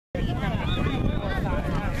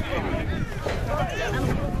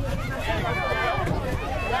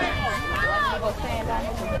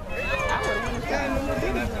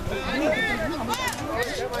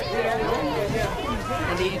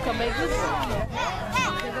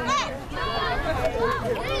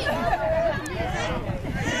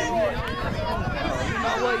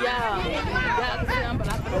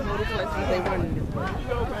they running this way.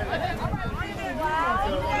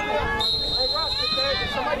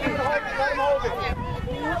 Somebody give it a hold. Let him hold it.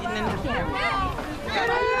 Getting in the camera.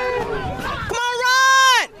 Come on,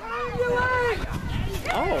 run!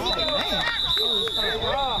 Oh, man.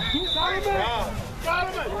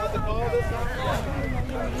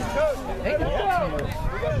 They got that.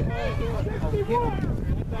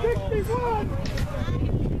 61.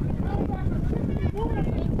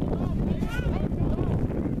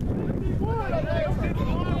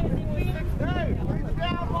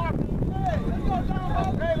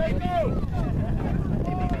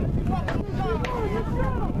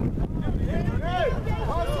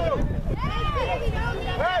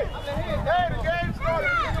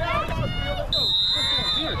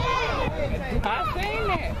 I seen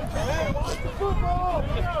that.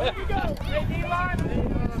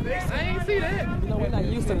 I ain't see that. No, we're not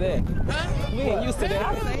used to that. Huh? We ain't used to that. I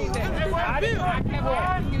seen that.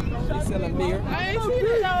 He's selling beer. I ain't see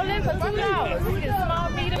that. No, listen, $2. We get small,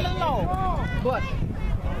 medium, and low. But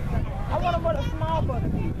I want to put a small butter.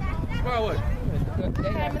 Small what?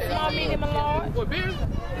 Small, medium, and large. What, beer?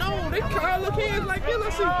 No, they all the cans like this.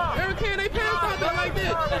 Let's see. Every can they passed out there like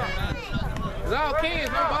this. It's all cans,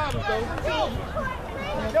 no bottles though.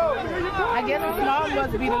 I guess the small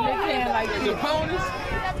must be the little can like this. The ponies?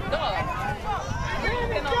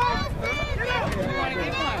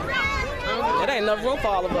 It ain't enough room for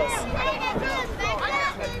all of us.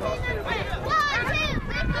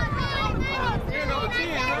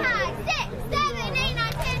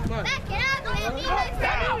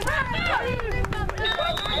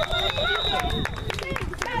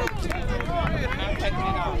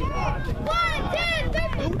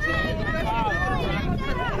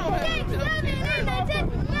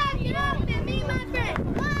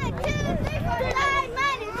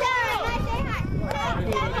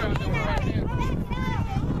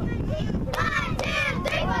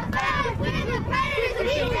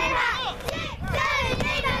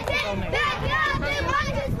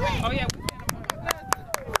 Oh, yeah.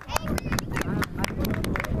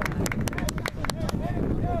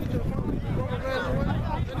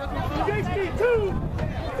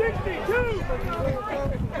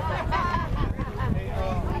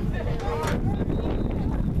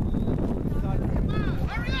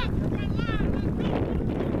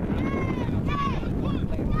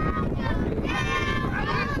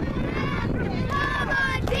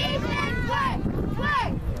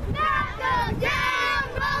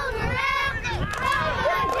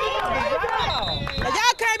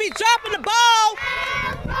 Dropping the ball.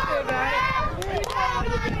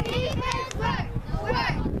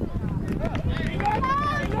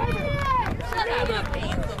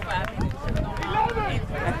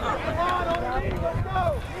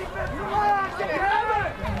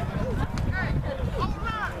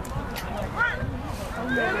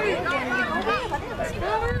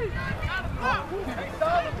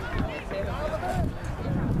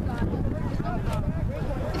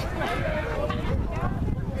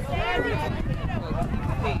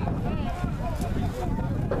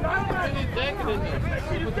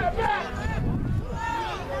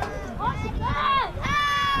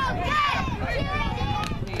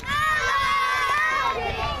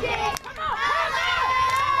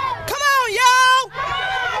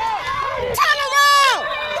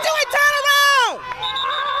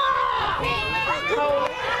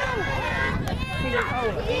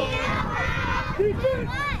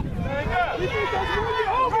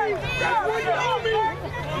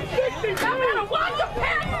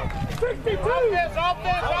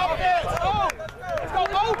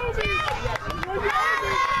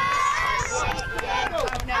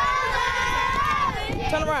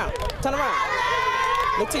 Turn around. Turn around.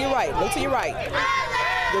 Look to your right. Look to your right.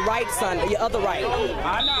 Your right, son. Your other right.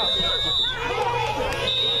 I know.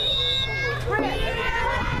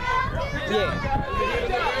 Yeah.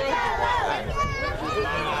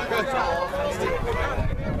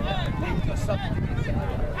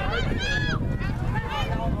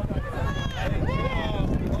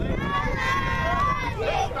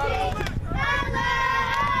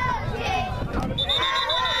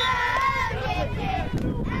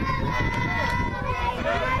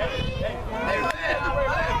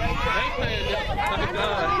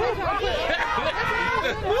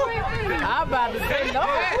 I'm about to say no. I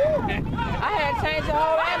had to change the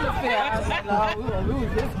whole atmosphere. I was like, no, we gonna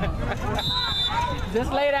lose this one.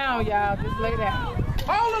 Just lay down, y'all. Just lay down.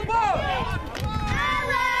 Hold the ball!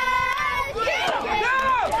 Get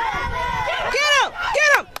him! Get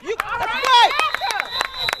him! You, that's right!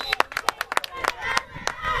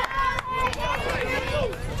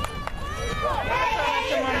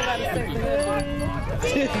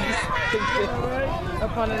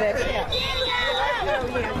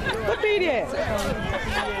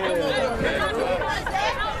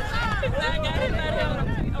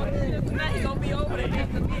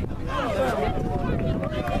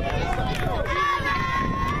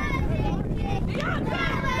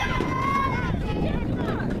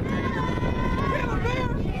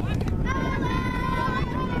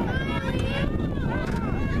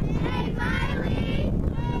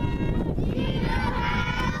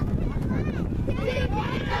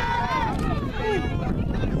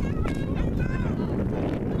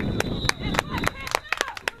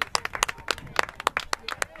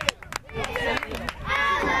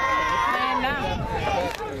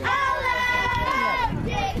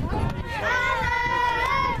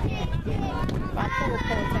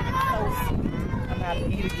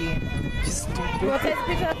 You want to take a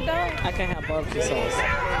picture of the dog? I can't have barbecue sauce.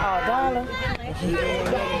 Oh, darling.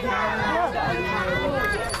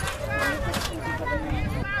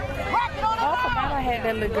 Oh, I forgot I had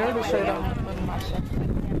that little girdle shirt on under my shirt.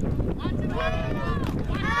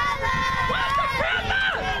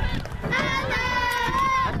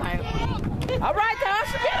 All right,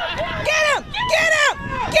 Tasha. Get him! Get him!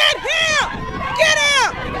 Get him! Get him!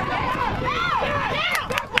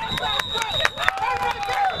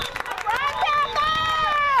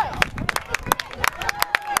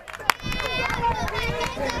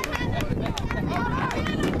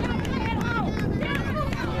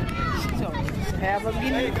 Have a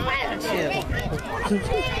getting quiet chill.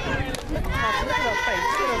 Look at her face.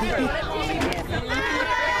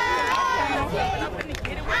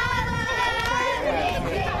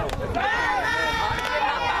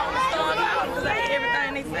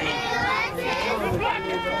 Everything they say.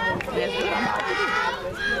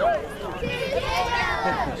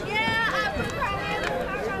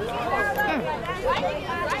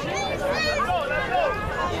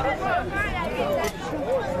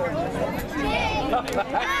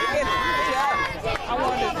 I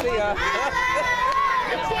wanted to see her.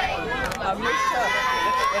 I missed her.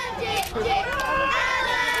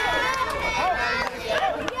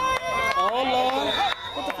 Oh, Lord.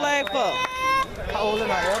 What the flag for? Holding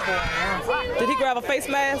my elbow. Did he grab a face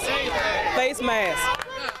mask? Face mask.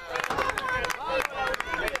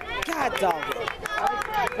 God dog it.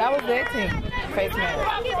 That was their team. Face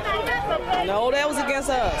mask. No, that was against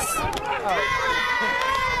us.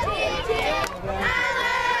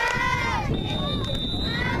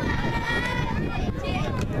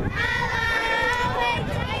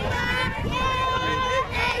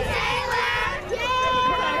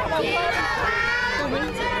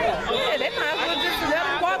 Yeah, they might as well just let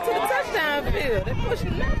them walk to the touchdown field. They're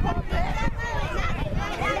pushing them.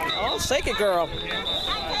 Oh, shake it, girl.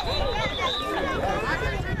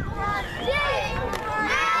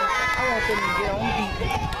 I want them to get on beat.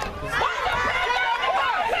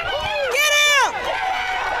 Get him!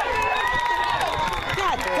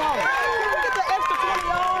 God dog it. Get the extra 20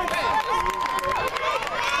 yards.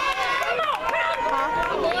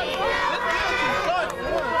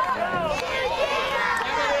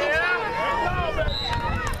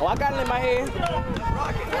 Oh, I got it in my head.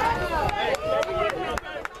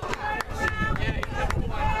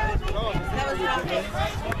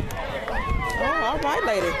 Oh, all right,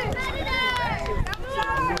 lady.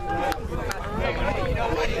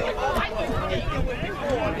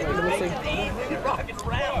 Let me see.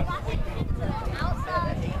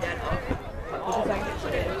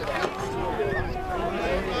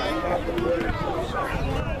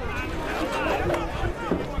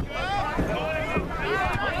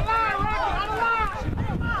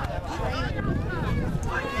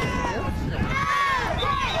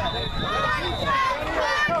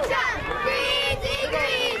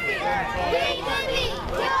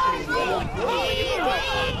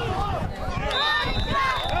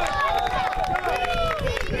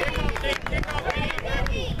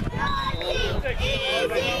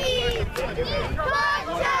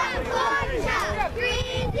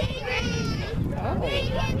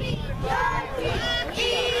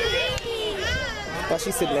 Oh,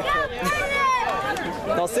 she's sitting in that cup.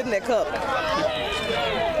 Don't sit in that cup.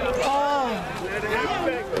 Oh,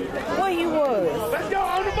 where you was? Let's go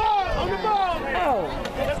on the ball, on the ball. Oh,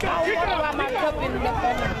 I wonder why my cup ended up on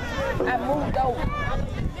there. I moved over.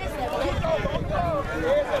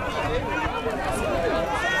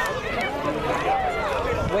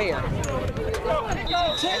 Where?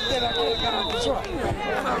 Check that I got on the truck. I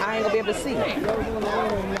ain't gonna be able to see. That's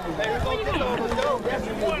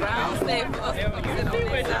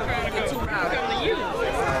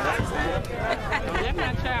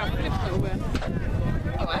my child.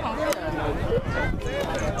 Oh, I don't know.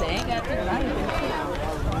 They ain't got to lie.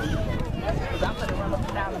 I'm gonna run up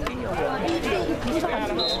and down the field.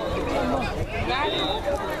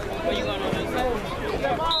 Where you going over there?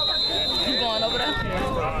 You going over there?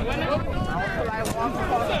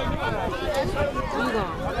 Where you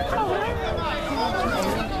going?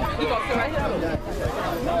 You going to sit right here?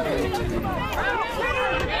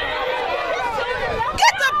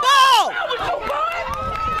 Get the ball! What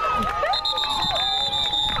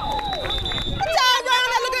y'all around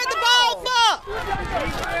there looking at the ball for?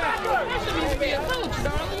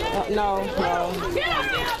 No.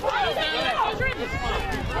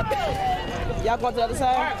 Y'all going to the other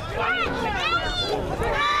side?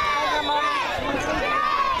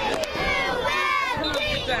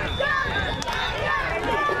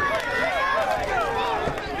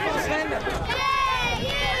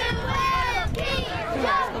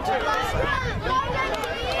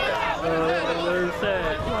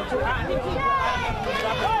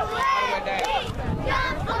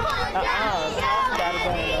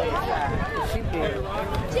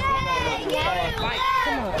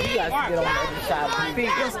 You guys get on the other side of the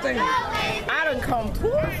field. I done come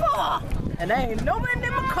too far, and there ain't nobody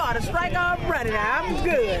in my car to strike out running. I'm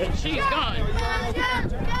good. She's gone.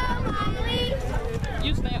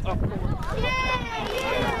 You stand up.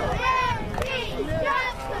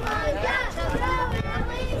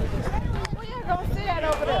 Where you gonna sit at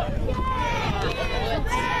over there?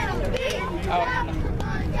 Oh.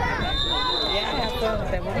 Yeah, I have fun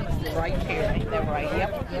with that one right here. Ain't that right? Yep.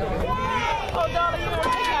 Oh, darling, you know, they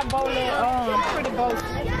got bowling, pretty bow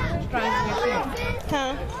strings in your shoes.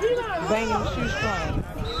 Huh? Banging shoe strings.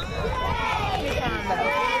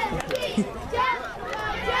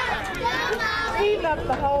 Heating up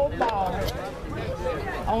the whole ball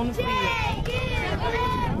on the field.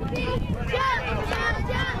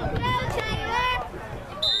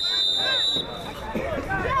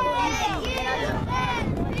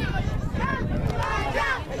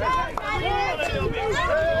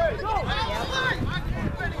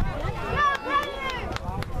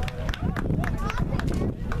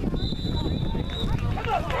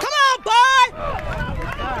 Come on, boy!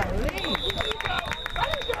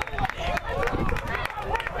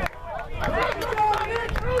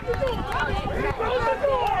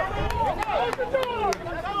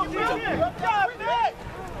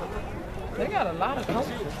 They got a lot of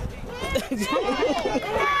coaches.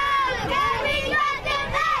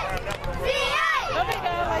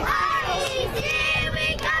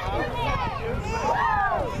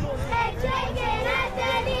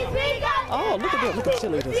 Oh, look at them. Look at the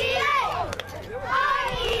cheerleaders.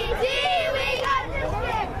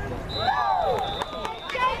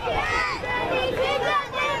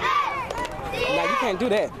 Now you can't do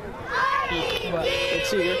that. What? The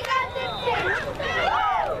cheater.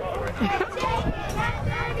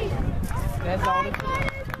 That's all it is.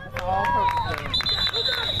 All purpose.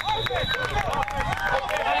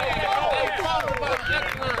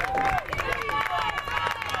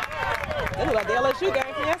 They look like the LSU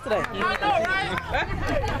game from yesterday. I know, right?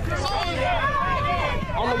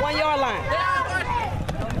 On the 1 yard line.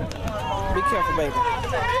 Be careful, baby.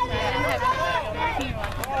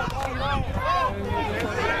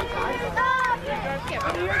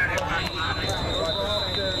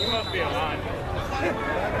 You must be alive.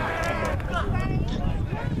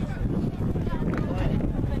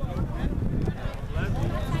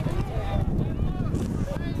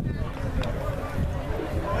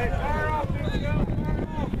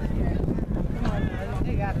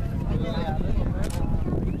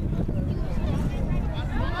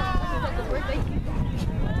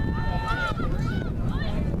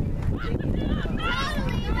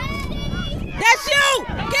 That's you!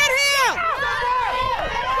 Get him!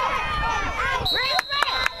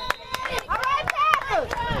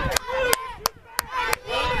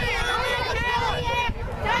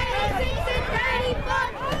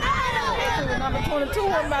 Number 22,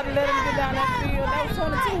 I'm about to let him get down that field. That was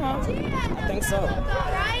 22, huh? I think so.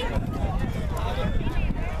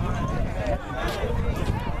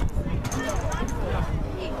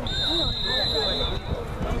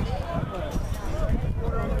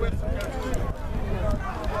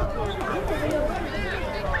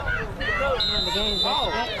 The game's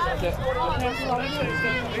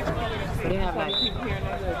they have like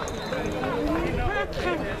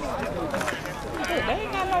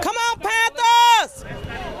Come on, Panthers!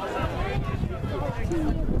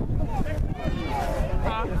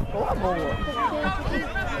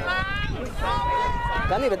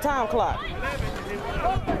 I need a time clock.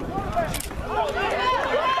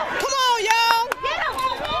 Come on, y'all!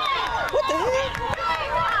 What the hell?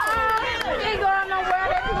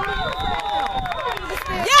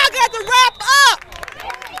 Y'all got to wrap up!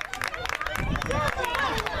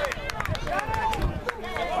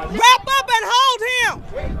 Wrap up and hold him!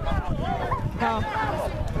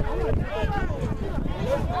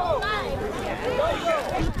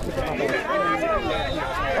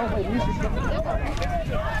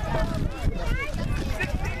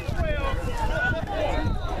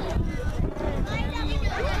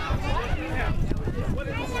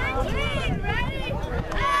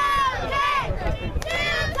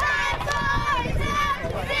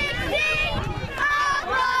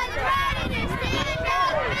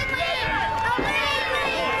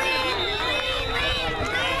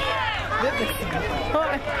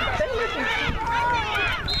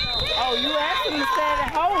 Oh, you asked him to stand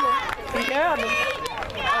and hold him. He held him.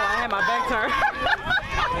 Oh, I had my back turned.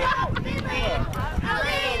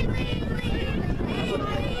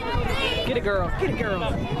 Get it, girl. Get it, girl.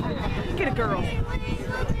 Get it, girl.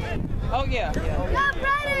 Oh, yeah.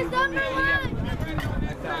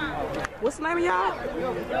 What's the name of y'all?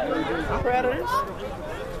 Predators.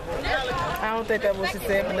 I don't think that's what she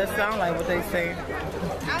said, but that sounds like what they say.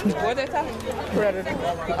 What they talking? Predators.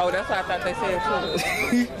 Oh, that's what I thought they said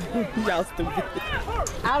too. Y'all stupid.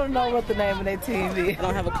 I don't know what the name of their team is. I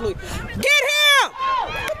don't have a clue. Get him!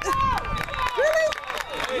 Really?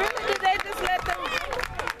 Really? Did they just let them?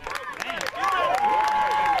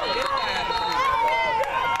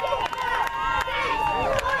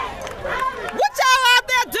 What y'all out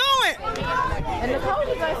there doing? And the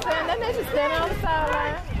coaches ain't standing there, they just standing on the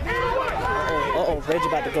sideline. Oh, Reggie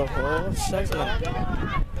about to go. Oh, shucks, man.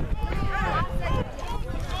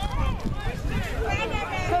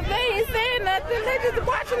 Cause they ain't saying nothing, they just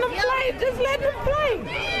watching them play, just let them play.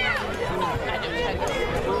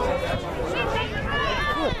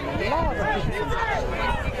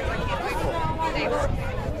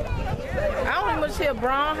 I don't even much hear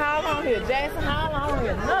Brown holler, I don't hear Jackson holler, I don't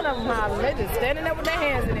hear none of them holler. They just standing there with their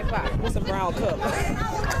hands in their pockets. What's a brown cup?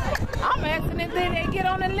 I'm asking if they get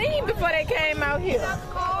on the lean before they came out here. Come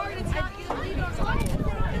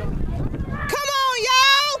on,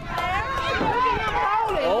 y'all!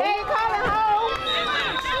 Holding, they ain't calling home.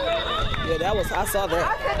 Yeah, that was, I saw I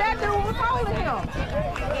that. said that dude was holding him.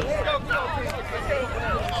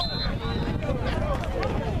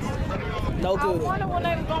 No I good. wonder when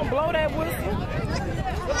they was gonna blow that whistle.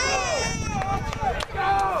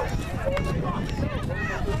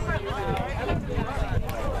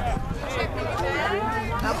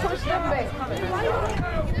 Now push them back.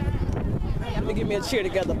 Let me give me a cheer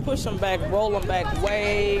together. Push them back, roll them back,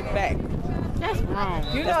 way back. That's wrong.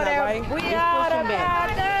 You That's know not that right. we are the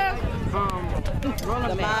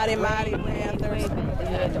The mighty, mighty Panthers.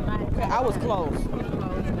 Okay, I was close.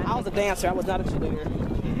 I was a dancer. I was not a cheerleader.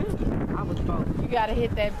 You gotta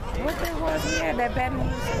hit that. What that was here? That Baton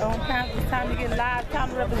Rouge on Panthers. Time to get live. Time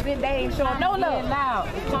to represent. They ain't showing no love. Now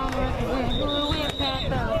it's time to represent. Who we with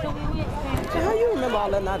Panthers? Who we with Panthers? How you remember all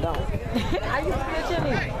that and I don't? I used to be a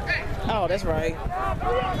cheerleader. Oh, that's right.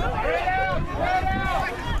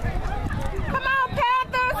 Come on,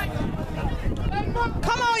 Panthers!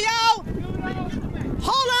 Come on, y'all!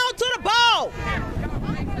 Hold on to the ball!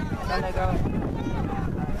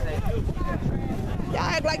 Y'all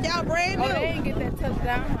act like y'all brand new. Oh, they ain't get that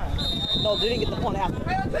touchdown. No, they didn't get the point after.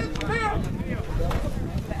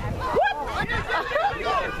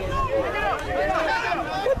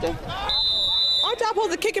 What the? Aren't y'all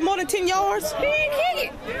supposed to kick it more than 10 yards? He ain't kick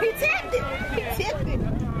it. He tapped it. He tipped it.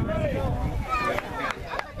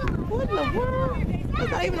 What in the world? It's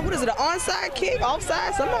not even, what is it, an onside kick?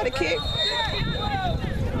 Offside? Somebody kick?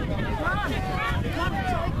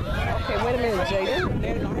 Okay, wait a minute, Jay.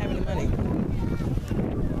 They don't have any money.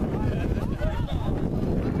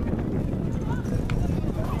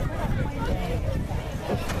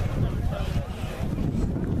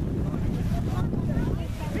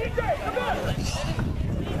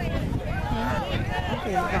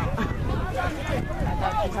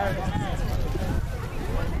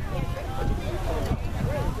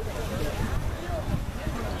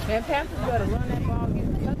 Man, Panthers better run that ball and get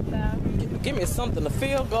the touchdown. Give me something. A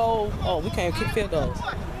field goal. Oh, we can't kick field goals.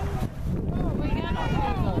 We ain't got no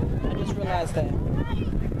field goal. I just realized that.